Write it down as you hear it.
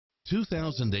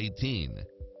2018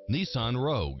 Nissan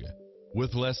Rogue.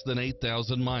 With less than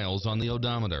 8,000 miles on the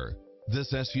odometer,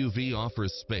 this SUV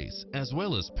offers space as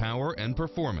well as power and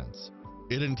performance.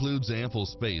 It includes ample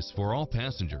space for all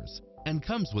passengers and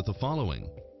comes with the following: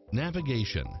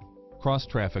 navigation,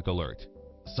 cross-traffic alert,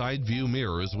 side view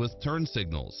mirrors with turn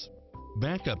signals,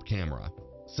 backup camera,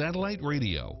 satellite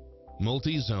radio,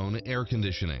 multi-zone air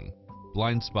conditioning,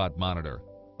 blind spot monitor,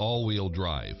 all-wheel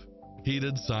drive,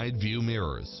 heated side view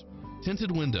mirrors,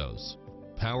 tinted windows,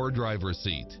 power driver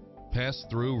seat,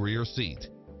 pass-through rear seat,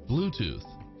 Bluetooth,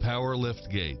 power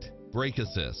liftgate, brake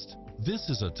assist. This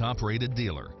is a top-rated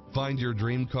dealer. Find your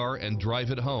dream car and drive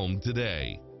it home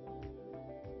today.